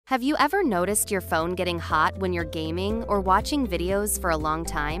Have you ever noticed your phone getting hot when you're gaming or watching videos for a long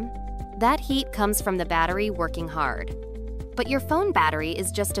time? That heat comes from the battery working hard. But your phone battery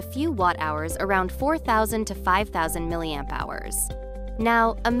is just a few watt-hours, around 4,000 to 5,000 milliamp hours.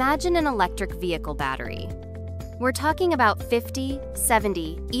 Now, imagine an electric vehicle battery. We're talking about 50,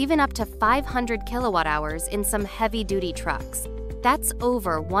 70, even up to 500 kilowatt-hours in some heavy-duty trucks. That's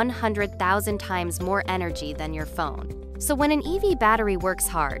over 100,000 times more energy than your phone. So when an EV battery works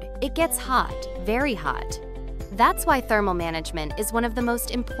hard, it gets hot, very hot. That's why thermal management is one of the most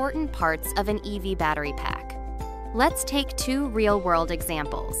important parts of an EV battery pack. Let's take two real-world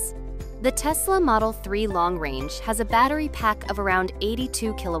examples. The Tesla Model 3 Long Range has a battery pack of around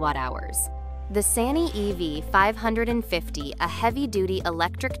 82 kilowatt-hours. The Sany EV 550, a heavy-duty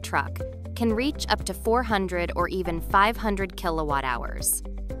electric truck, can reach up to 400 or even 500 kilowatt-hours.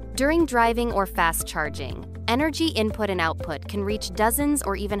 During driving or fast charging, energy input and output can reach dozens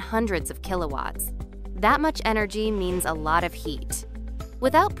or even hundreds of kilowatts. That much energy means a lot of heat.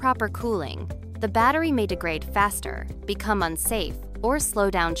 Without proper cooling, the battery may degrade faster, become unsafe, or slow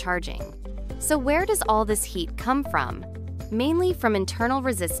down charging. So where does all this heat come from? Mainly from internal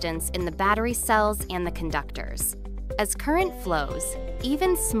resistance in the battery cells and the conductors. As current flows,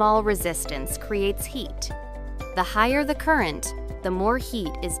 even small resistance creates heat. The higher the current, the more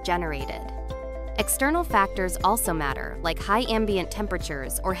heat is generated. External factors also matter, like high ambient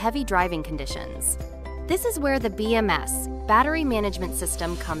temperatures or heavy driving conditions. This is where the BMS, Battery Management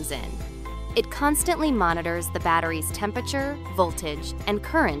System, comes in. It constantly monitors the battery's temperature, voltage, and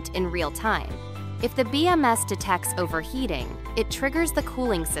current in real time. If the BMS detects overheating, it triggers the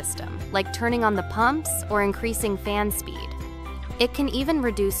cooling system, like turning on the pumps or increasing fan speed. It can even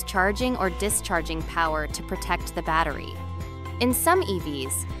reduce charging or discharging power to protect the battery. In some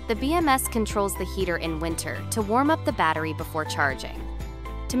EVs, the BMS controls the heater in winter to warm up the battery before charging.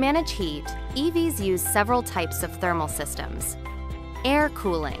 To manage heat, EVs use several types of thermal systems. Air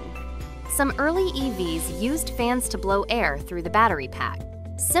cooling. Some early EVs used fans to blow air through the battery pack.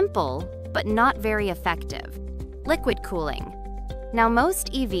 Simple, but not very effective. Liquid cooling. Now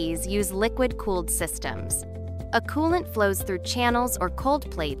most EVs use liquid-cooled systems. A coolant flows through channels or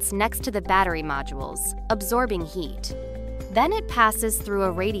cold plates next to the battery modules, absorbing heat. Then it passes through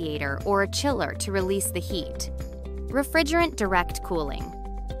a radiator or a chiller to release the heat. Refrigerant direct cooling.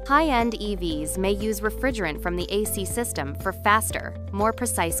 High-end EVs may use refrigerant from the AC system for faster, more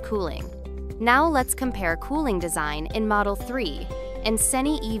precise cooling. Now let's compare cooling design in Model 3 and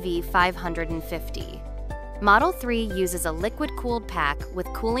Sany EV 550. Model 3 uses a liquid-cooled pack with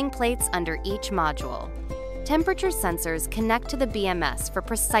cooling plates under each module. Temperature sensors connect to the BMS for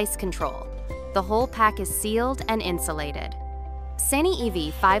precise control. The whole pack is sealed and insulated. Sany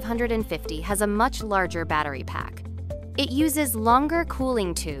EV 550 has a much larger battery pack. It uses longer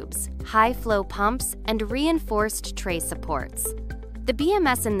cooling tubes, high-flow pumps, and reinforced tray supports. The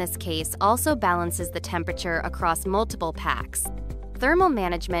BMS in this case also balances the temperature across multiple packs. Thermal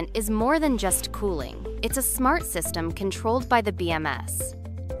management is more than just cooling. It's a smart system controlled by the BMS.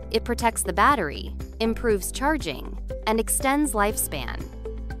 It protects the battery, improves charging, and extends lifespan.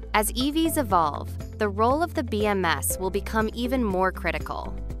 As EVs evolve, the role of the BMS will become even more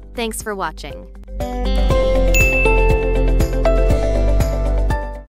critical. Thanks for watching.